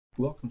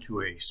Welcome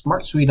to a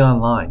Smart Suite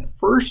Online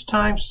first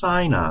time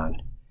sign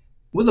on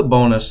with a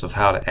bonus of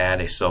how to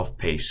add a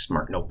self-paced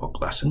Smart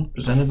Notebook lesson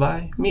presented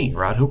by me,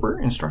 Rod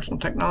Hooper, Instructional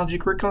Technology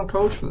Curriculum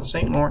Coach for the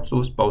St. Lawrence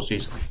Louis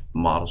BOCES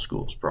Model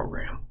Schools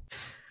program.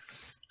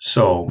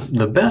 So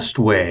the best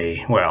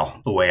way,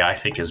 the way I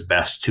think is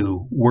best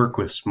to work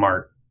with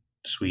Smart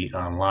Suite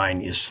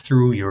Online is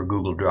through your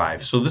Google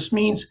Drive. So this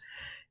means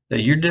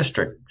that your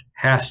district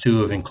has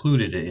to have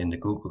included it in the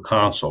Google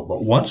Console,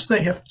 but once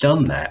they have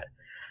done that,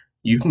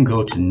 you can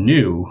go to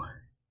New,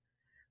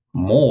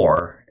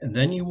 More, and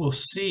then you will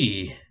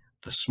see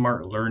the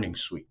Smart Learning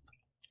Suite.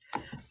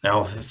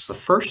 Now, if it's the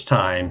first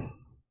time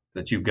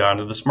that you've gone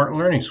to the Smart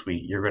Learning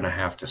Suite, you're going to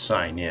have to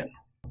sign in.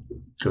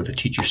 Go to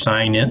Teacher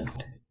Sign In.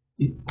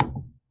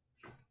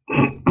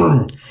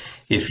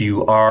 If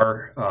you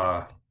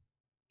are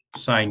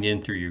signed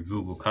in through your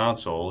Google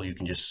Console, you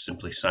can just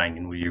simply sign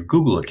in with your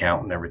Google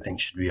account and everything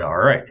should be all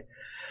right.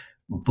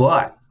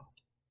 But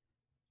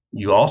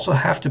you also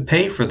have to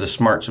pay for the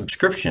Smart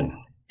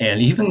subscription.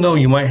 And even though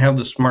you might have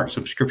the Smart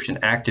subscription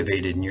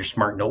activated and your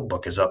Smart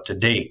Notebook is up to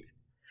date,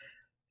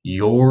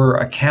 your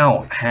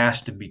account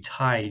has to be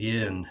tied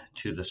in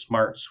to the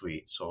Smart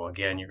Suite. So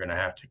again, you're going to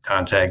have to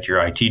contact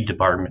your IT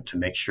department to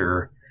make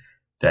sure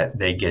that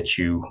they get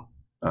you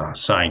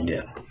signed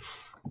in.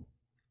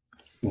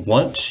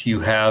 Once you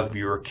have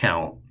your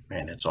account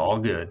and it's all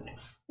good,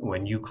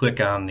 when you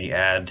click on the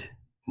Add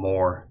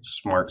More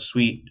Smart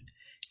Suite,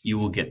 you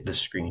will get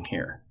this screen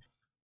here.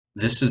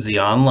 This is the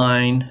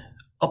online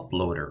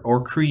uploader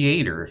or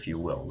creator, if you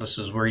will. This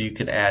is where you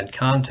can add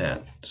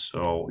content.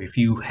 So if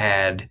you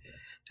had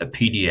a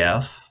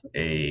PDF,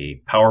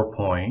 a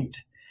PowerPoint,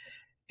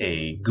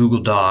 a Google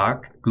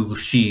Doc, Google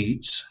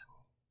Sheets,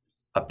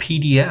 a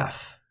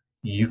PDF,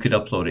 you could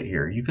upload it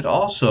here. You could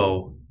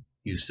also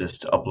use this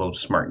to upload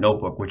Smart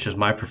Notebook, which is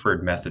my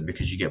preferred method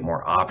because you get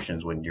more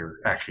options when you're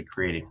actually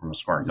creating from a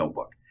Smart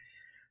Notebook.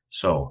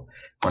 So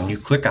when you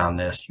click on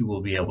this, you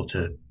will be able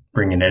to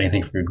bring in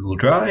anything from your Google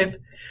Drive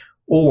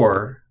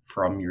or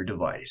from your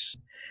device.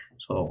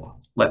 So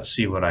let's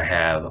see what I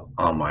have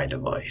on my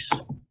device.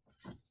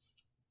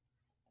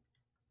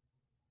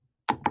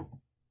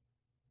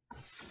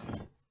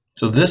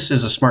 So this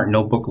is a Smart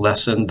Notebook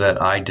lesson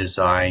that I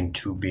designed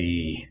to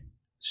be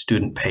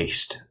student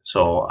paced.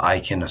 So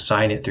I can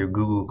assign it through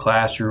Google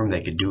Classroom.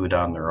 They could do it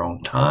on their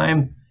own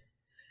time.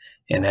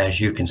 And as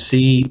you can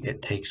see,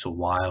 it takes a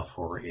while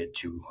for it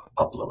to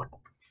upload.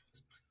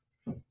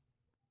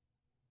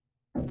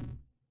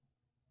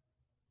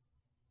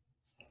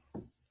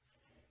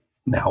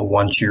 Now,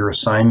 once your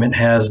assignment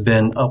has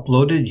been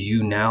uploaded,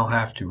 you now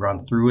have to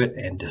run through it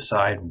and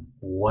decide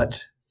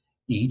what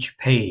each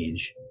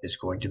page is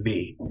going to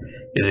be.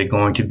 Is it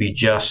going to be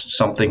just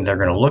something they're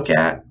going to look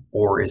at,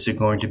 or is it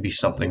going to be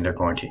something they're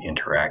going to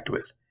interact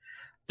with?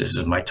 This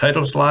is my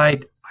title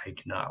slide. I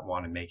do not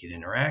want to make it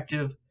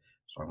interactive,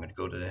 so I'm going to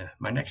go to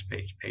my next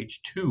page.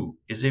 Page 2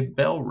 is a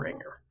bell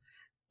ringer.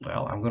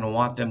 Well, I'm going to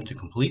want them to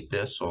complete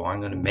this, so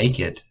I'm going to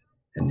make it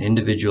an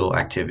individual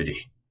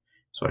activity.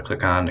 So I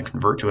click on the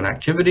Convert to an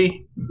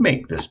Activity,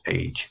 make this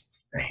page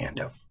a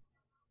handout.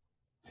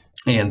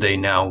 And they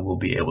now will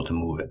be able to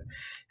move it.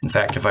 In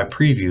fact, if I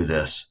preview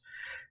this,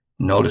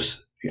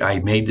 notice I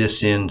made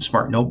this in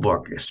Smart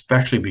Notebook,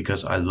 especially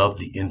because I love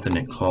the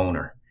infinite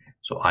cloner.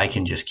 So I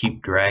can just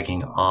keep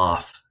dragging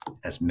off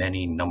as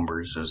many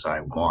numbers as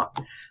I want.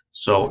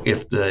 So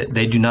if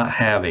they do not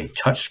have a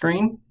touch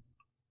screen,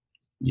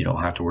 you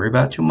don't have to worry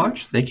about too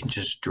much. They can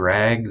just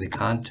drag the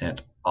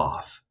content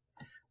off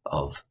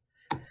of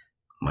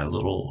my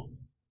little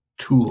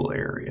tool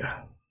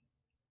area.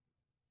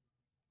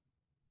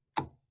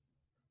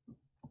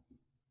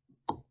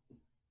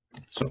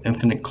 So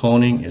infinite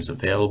cloning is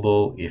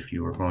available if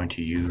you are going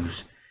to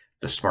use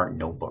the Smart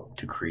Notebook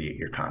to create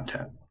your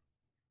content.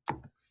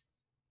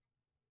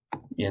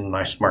 In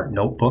my Smart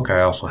Notebook,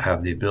 I also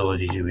have the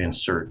ability to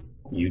insert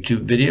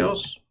YouTube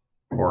videos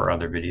or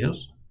other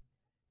videos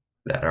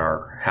that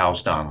are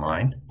housed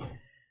online.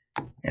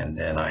 And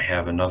then I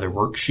have another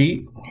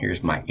worksheet.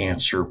 Here's my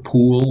answer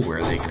pool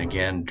where they can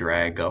again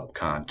drag up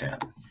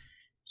content.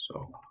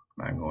 So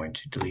I'm going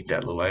to delete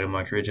that little item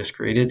I just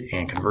created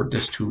and convert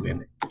this to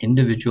an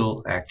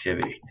individual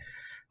activity.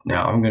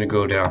 Now I'm going to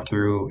go down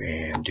through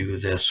and do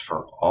this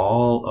for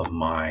all of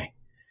my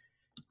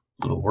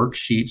little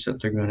worksheets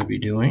that they're going to be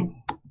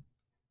doing.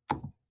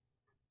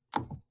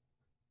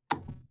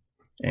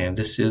 And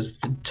this is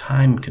the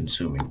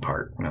time-consuming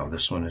part. Now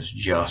this one is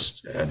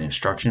just an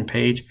instruction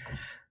page.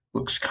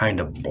 Looks kind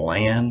of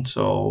bland,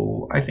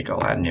 so I think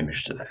I'll add an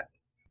image to that.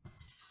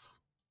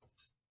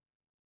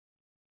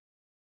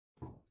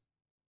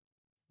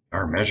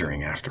 Are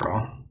measuring after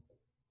all.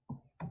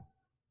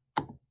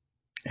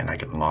 And I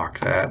can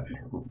lock that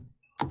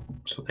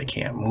so they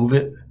can't move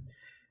it.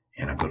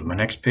 And I'll go to my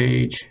next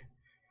page.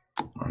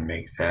 I'll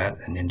make that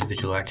an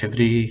individual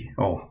activity.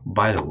 Oh,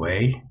 by the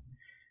way,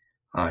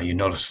 you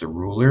notice the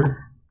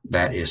ruler.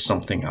 That is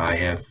something I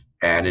have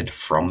added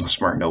from the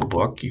Smart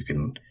Notebook. You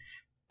can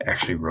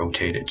actually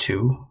rotate it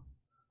too,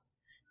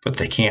 but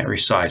they can't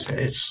resize it.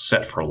 It's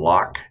set for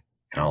lock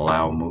and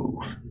allow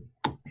move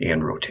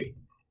and rotate.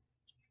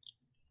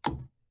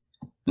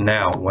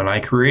 Now, when I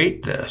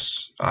create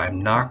this,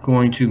 I'm not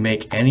going to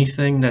make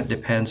anything that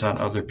depends on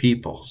other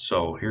people.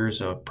 So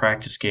here's a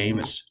practice game.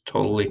 It's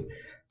totally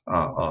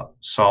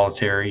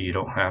solitary. You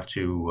don't have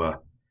to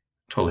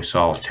totally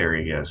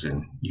solitary as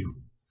in you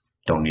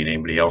don't need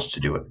anybody else to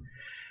do it.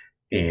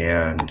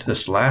 And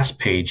this last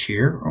page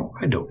here, oh,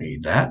 I don't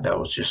need that. That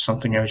was just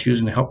something I was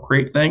using to help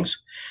create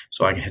things.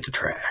 So I can hit the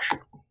trash.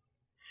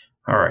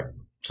 All right.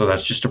 So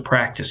that's just a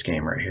practice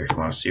game right here. If you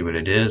want to see what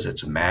it is,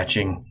 it's a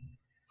matching.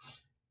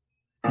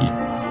 You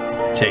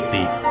take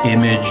the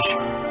image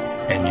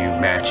and you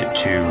match it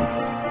to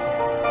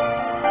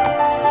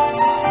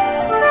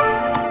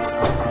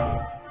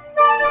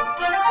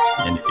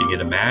and if you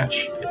get a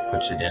match, it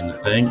puts it in the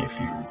thing. If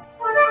you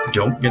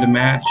don't get a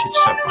match, it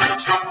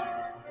separates it.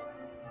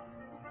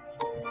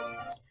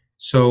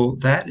 So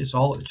that is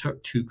all it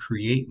took to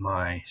create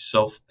my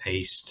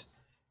self-paced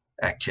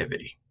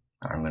activity.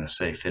 I'm going to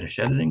say finish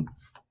editing.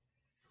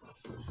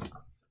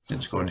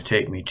 It's going to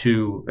take me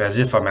to, as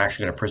if I'm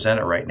actually going to present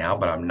it right now,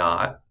 but I'm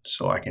not.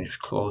 So I can just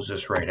close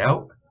this right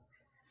out.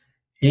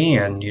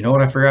 And you know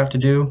what I forgot to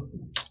do?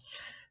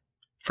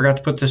 Forgot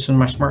to put this in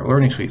my Smart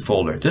Learning Suite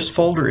folder. This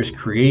folder is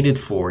created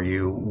for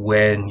you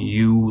when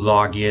you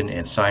log in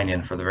and sign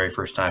in for the very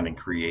first time and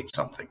create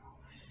something.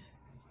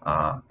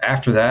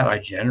 After that, I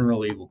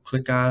generally will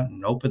click on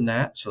and open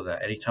that so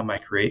that anytime I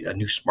create a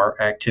new Smart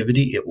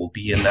activity, it will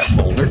be in that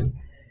folder.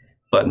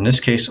 But in this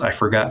case, I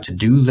forgot to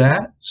do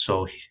that.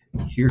 So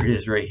here it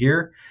is right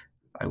here.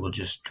 I will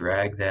just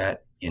drag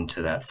that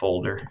into that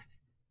folder.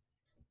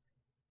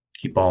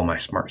 Keep all my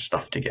Smart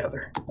stuff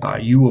together.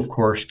 You, of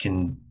course,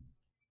 can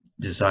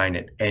design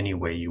it any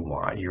way you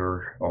want,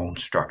 your own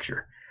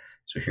structure.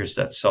 So here's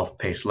that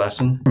self-paced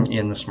lesson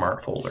in the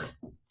Smart folder.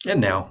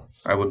 And now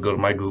I would go to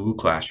my Google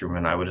Classroom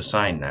and I would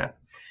assign that.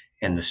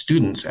 And the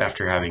students,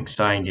 after having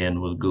signed in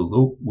with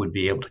Google, would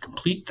be able to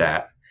complete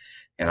that.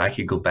 And I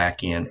could go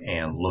back in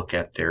and look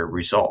at their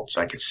results.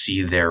 I could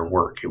see their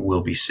work. It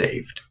will be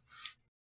saved.